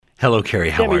Hello, Carrie.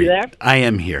 How Jim, are you you? there? I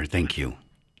am here. Thank you.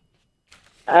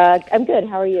 I'm good.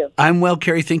 How are you? I'm well,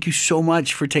 Carrie. Thank you so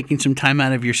much for taking some time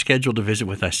out of your schedule to visit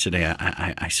with us today.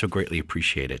 I so greatly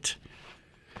appreciate it.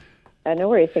 No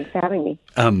worries. Thanks for having me.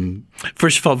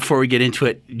 First of all, before we get into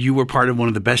it, you were part of one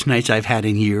of the best nights I've had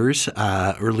in years.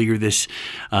 Earlier this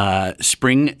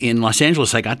spring in Los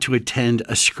Angeles, I got to attend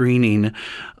a screening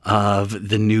of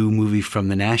the new movie from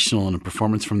the National and a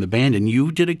performance from the band, and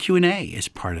you did a Q&A as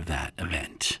part of that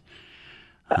event.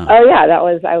 Oh, yeah.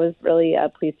 I was really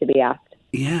pleased to be asked.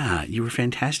 Yeah, you were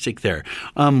fantastic there.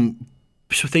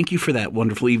 So thank you for that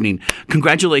wonderful evening.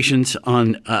 Congratulations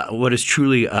on what is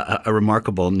truly a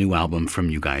remarkable new album from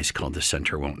you guys called The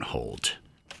Center Won't Hold.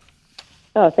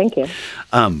 Oh, thank you.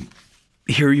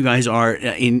 Here you guys are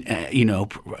in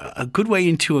a good way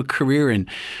into a career and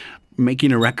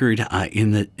making a record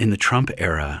in the Trump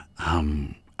era.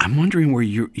 I'm wondering where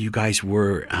you guys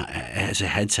were as a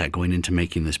headset going into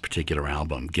making this particular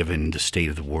album, given the state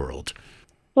of the world.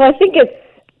 Well, I think it's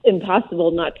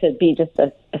impossible not to be just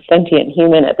a sentient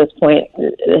human at this point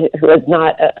who is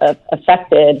not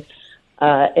affected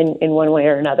in one way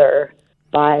or another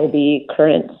by the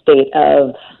current state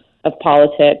of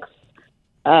politics,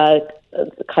 kind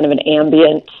of an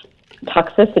ambient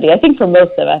toxicity. I think for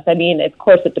most of us, I mean, of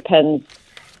course it depends,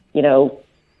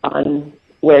 on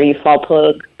where you fall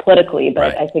politically, but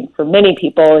Right. I think for many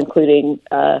people, including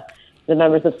the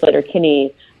members of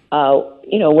Sleater-Kinney,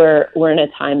 we're in a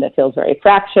time that feels very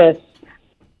fractious,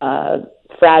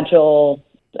 fragile,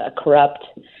 corrupt.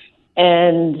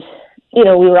 And, we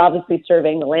were obviously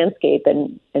surveying the landscape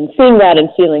and seeing that and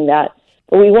feeling that.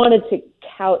 But we wanted to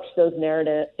couch those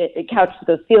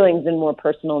feelings in more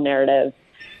personal narratives.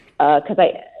 Because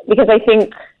I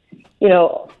think,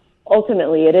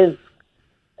 ultimately it is,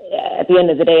 at the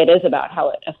end of the day, it is about how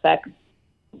it affects,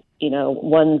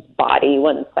 one's body,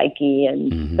 one's psyche.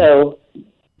 And so,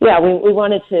 yeah, we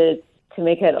wanted to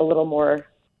make it a little more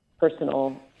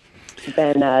personal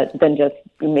than just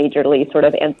majorly sort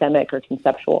of anthemic or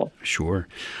conceptual. Sure.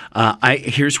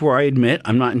 Here's where I admit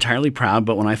I'm not entirely proud,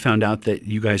 but when I found out that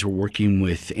you guys were working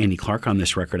with Annie Clark on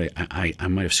this record, I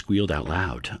might have squealed out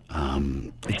loud.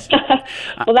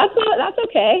 Well, that's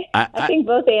okay. I think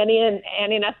both Annie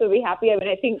and us would be happy. I mean,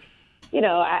 I think,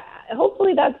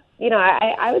 hopefully that's,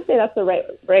 I would say that's the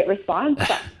right response.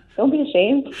 Don't be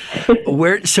ashamed.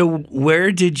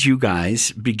 Where did you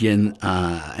guys begin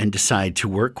and decide to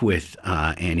work with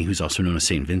Annie, who's also known as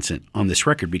St. Vincent, on this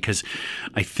record? Because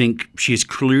I think she has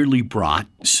clearly brought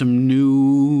some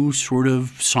new sort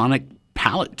of sonic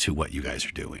palette to what you guys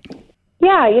are doing.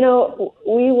 Yeah,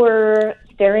 we were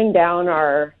staring down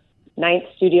our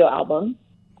 9th studio album.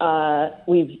 I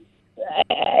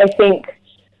think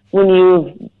when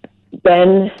you've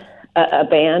been a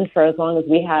band for as long as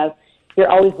we have, you're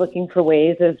always looking for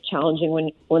ways of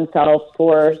challenging oneself,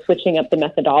 for switching up the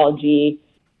methodology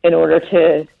in order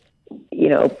to,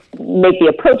 make the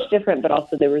approach different, but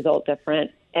also the result different.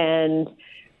 And,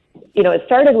 it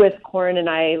started with Corin and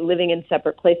I living in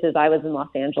separate places. I was in Los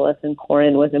Angeles and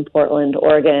Corin was in Portland,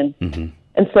 Oregon. Mm-hmm.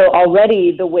 And so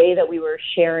already the way that we were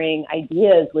sharing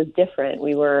ideas was different.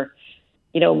 We were,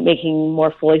 making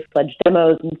more fully fledged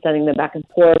demos and sending them back and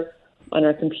forth on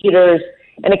our computers,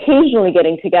 and occasionally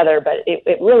getting together, but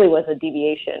it really was a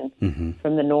deviation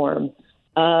from the norm.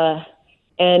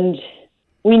 And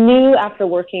we knew after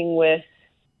working with,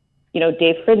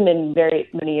 Dave Fridman very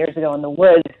many years ago in the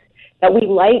Woods, that we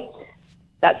liked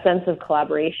that sense of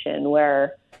collaboration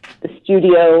where the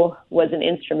studio was an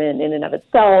instrument in and of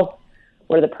itself,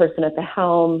 where the person at the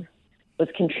helm was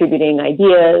contributing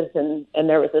ideas, and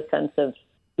there was a sense of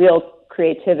real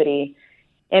creativity.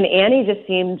 And Annie just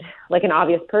seemed like an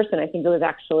obvious person. I think it was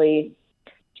actually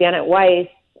Janet Weiss,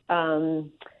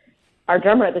 our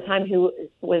drummer at the time, who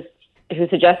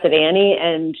suggested Annie,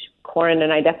 and Corin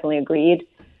and I definitely agreed.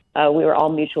 We were all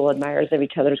mutual admirers of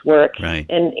each other's work. Right.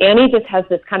 And Annie just has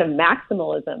this kind of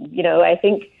maximalism. I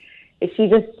think she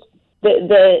just,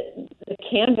 the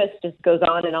canvas just goes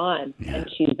on, yeah.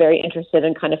 and she's very interested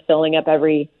in kind of filling up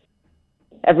every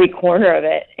corner of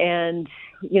it. And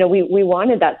we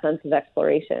wanted that sense of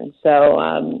exploration.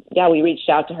 So, we reached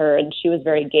out to her, and she was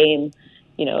very game.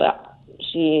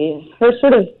 Her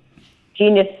sort of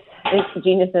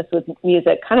geniusness with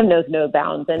music kind of knows no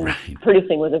bounds, and right.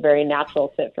 Producing was a very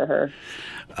natural fit for her.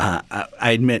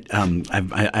 I admit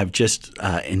I've just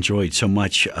enjoyed so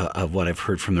much of what I've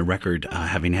heard from the record,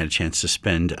 having had a chance to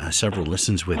spend several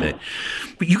listens with it.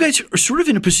 But you guys are sort of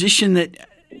in a position that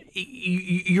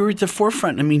you're at the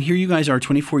forefront. I mean, here you guys are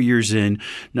 24 years in,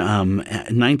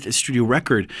 9th studio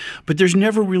record, but there's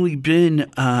never really been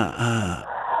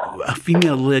a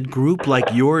female-led group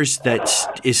like yours that's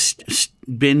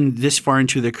been this far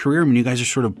into their career. I mean, you guys are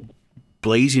sort of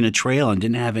blazing a trail and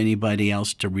didn't have anybody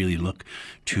else to really look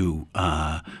to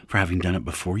for having done it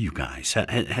before you guys.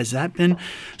 Has that been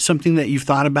something that you've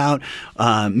thought about?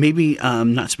 Maybe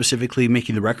not specifically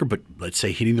making the record, but let's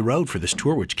say hitting the road for this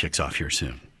tour, which kicks off here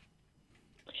soon.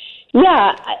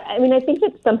 Yeah, I mean, I think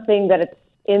it's something that it's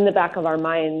in the back of our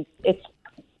minds. It's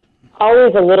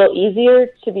always a little easier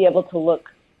to be able to look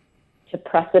to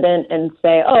precedent and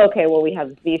say, oh, okay, well, we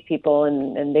have these people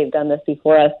and they've done this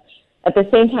before us. At the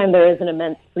same time, there is an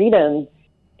immense freedom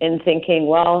in thinking,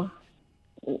 well,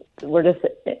 we're just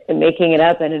making it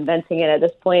up and inventing it at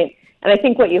this point. And I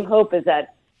think what you hope is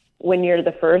that when you're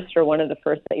the first or one of the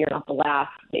first, that you're not the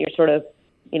last, that you're sort of,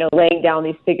 laying down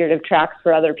these figurative tracks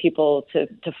for other people to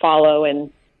follow and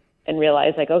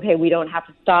realize, like, okay, we don't have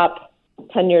to stop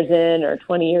 10 years in or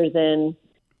 20 years in.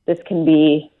 This can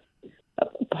be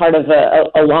part of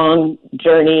a long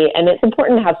journey. And it's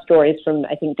important to have stories from,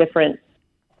 I think, different,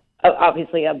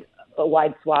 obviously a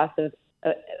wide swath of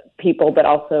people, but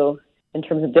also in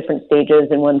terms of different stages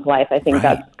in one's life. I think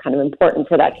that's kind of important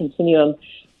for that continuum.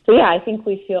 So yeah, I think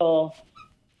we feel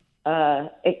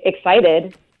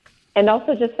excited, and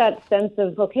also just that sense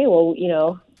of, okay, well,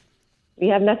 we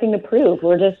have nothing to prove.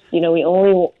 We're just, we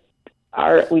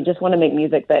just want to make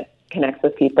music that connects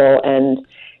with people, and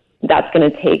that's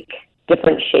going to take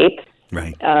different shapes,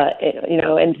 right?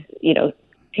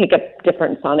 Take up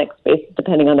different sonic space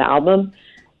depending on the album,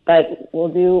 but we'll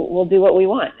do what we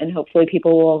want, and hopefully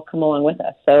people will come along with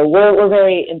us. So we're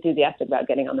very enthusiastic about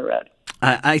getting on the road.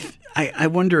 I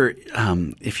wonder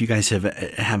if you guys ever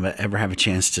have a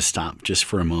chance to stop just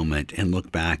for a moment and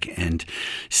look back and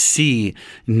see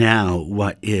now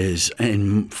what is,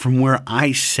 and from where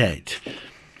I sit,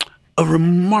 a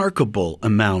remarkable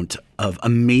amount of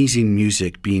amazing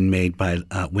music being made by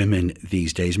women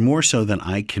these days, more so than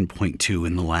I can point to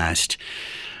in the last,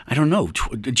 I don't know,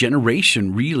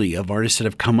 generation really of artists that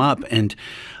have come up. And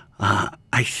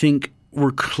I think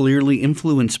we're clearly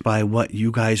influenced by what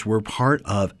you guys were part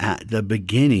of at the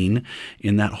beginning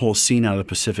in that whole scene out of the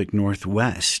Pacific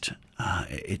Northwest.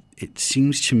 It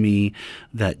seems to me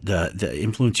that the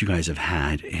influence you guys have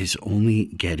had is only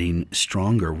getting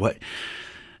stronger. What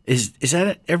is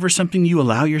that ever something you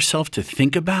allow yourself to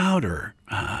think about or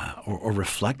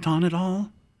reflect on at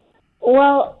all?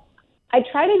 Well, I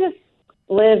try to just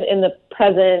live in the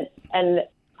present, and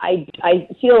I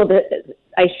feel that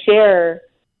I share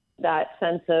that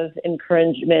sense of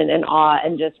encouragement and awe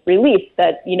and just relief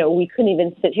that, we couldn't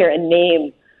even sit here and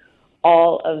name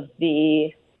all of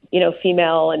the,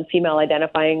 female and female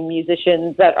identifying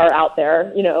musicians that are out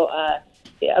there,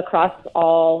 across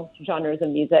all genres of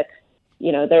music.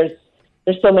 There's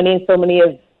so many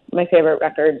of my favorite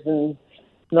records in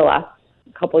the last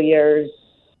couple of years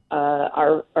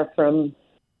are from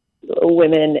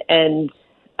women. And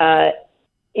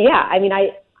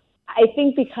I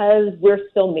think because we're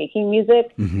still making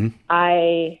music, mm-hmm.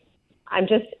 I'm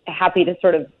just happy to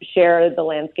sort of share the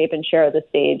landscape and share the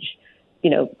stage,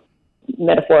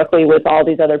 metaphorically with all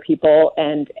these other people,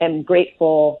 and am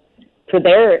grateful for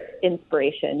their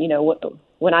inspiration.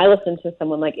 When I listen to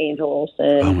someone like Angel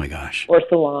Olsen, oh my gosh, or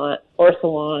Solange,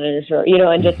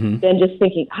 and just mm-hmm. and just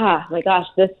thinking, my gosh,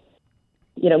 this,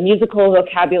 musical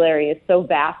vocabulary is so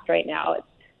vast right now.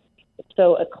 It's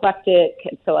so eclectic,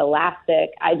 it's so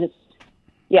elastic.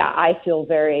 I feel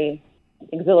very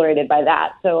exhilarated by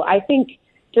that. So I think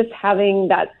just having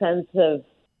that sense of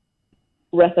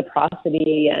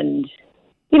reciprocity and,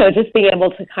 just being able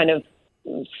to kind of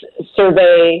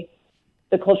survey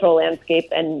the cultural landscape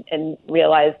and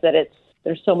realize that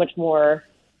there's so much more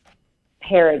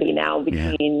parity now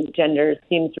between genders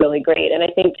seems really great. And I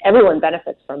think everyone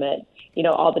benefits from it.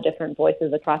 All the different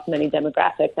voices across many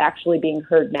demographics actually being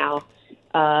heard now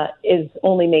is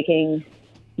only making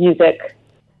music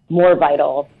more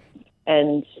vital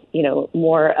and,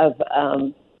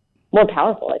 more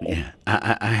powerful, I think. Yeah,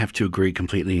 I have to agree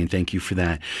completely, and thank you for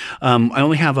that. I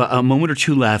only have a moment or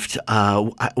two left.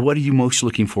 What are you most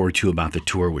looking forward to about the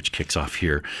tour, which kicks off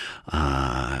here,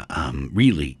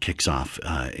 really kicks off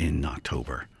in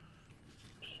October?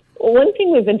 Well, one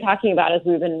thing we've been talking about as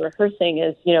we've been rehearsing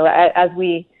is, as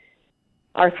we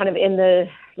are kind of in the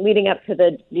leading up to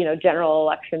the, general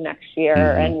election next year,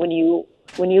 mm-hmm. and when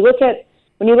you look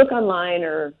online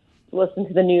or listen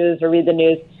to the news or read the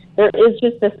news, there is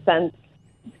just this sense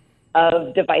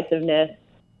of divisiveness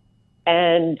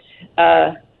and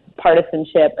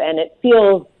partisanship, and it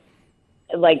feels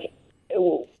like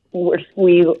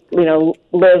we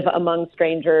live among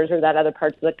strangers, or that other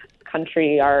parts of the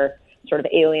country are sort of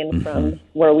alien mm-hmm. from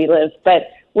where we live.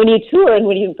 But when you tour and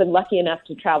when you've been lucky enough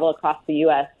to travel across the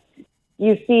U.S.,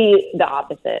 you see the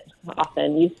opposite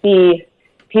often. You see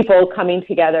people coming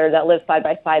together that live side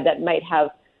by side that might have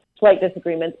slight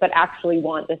disagreements, but actually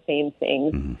want the same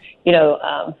things,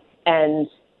 and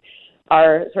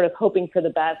are sort of hoping for the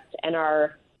best and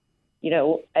are,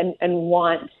 and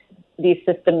want these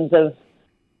systems of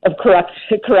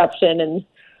corruption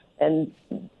and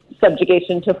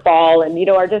subjugation to fall, and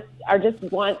are just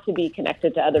want to be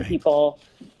connected to other people.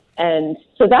 And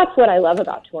so that's what I love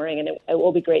about touring, and it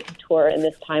will be great to tour in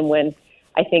this time when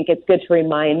I think it's good to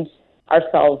remind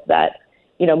ourselves that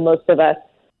most of us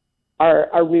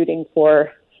are rooting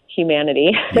for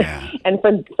humanity and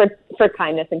for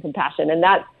kindness and compassion, and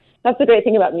that's the great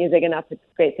thing about music, and that's the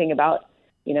great thing about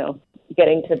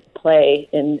getting to play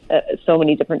in so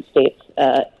many different states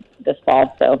this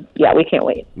fall. So yeah, we can't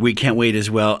wait. We can't wait as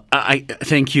well. I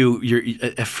thank you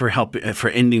for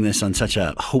ending this on such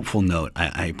a hopeful note.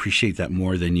 I appreciate that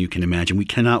more than you can imagine. We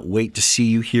cannot wait to see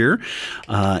you here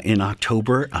in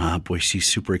October. Boise's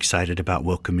super excited about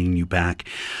welcoming you back.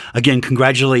 Again,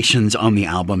 congratulations on the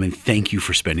album, and thank you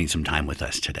for spending some time with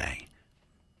us today.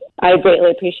 I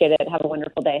greatly appreciate it. Have a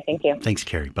wonderful day. Thank you. Thanks,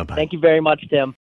 Carrie. Bye-bye. Thank you very much, Tim.